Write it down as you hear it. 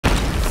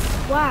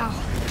Wow.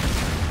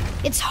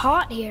 It's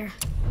hot here.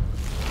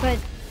 But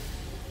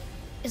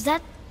is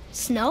that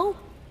snow?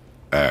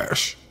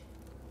 Ash.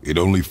 It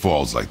only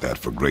falls like that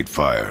for great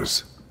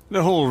fires.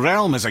 The whole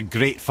realm is a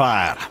great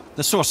fire,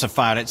 the source of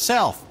fire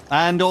itself,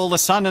 and all the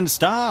sun and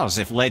stars,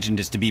 if legend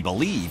is to be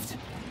believed.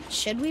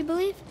 Should we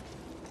believe?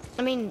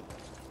 I mean,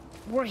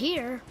 we're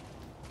here,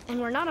 and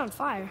we're not on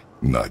fire.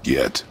 Not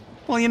yet.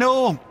 Well, you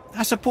know,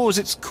 I suppose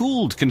it's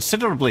cooled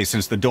considerably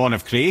since the dawn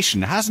of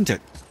creation, hasn't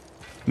it?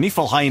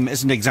 Muspelheim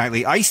isn't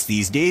exactly ice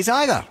these days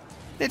either.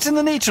 It's in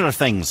the nature of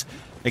things.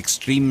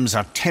 Extremes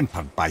are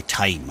tempered by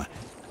time.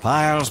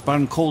 Fires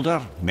burn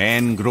colder,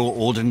 men grow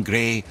old and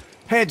grey,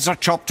 heads are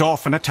chopped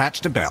off and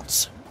attached to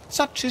belts.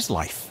 Such is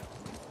life.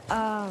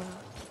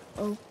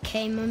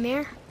 Okay,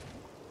 Mimir.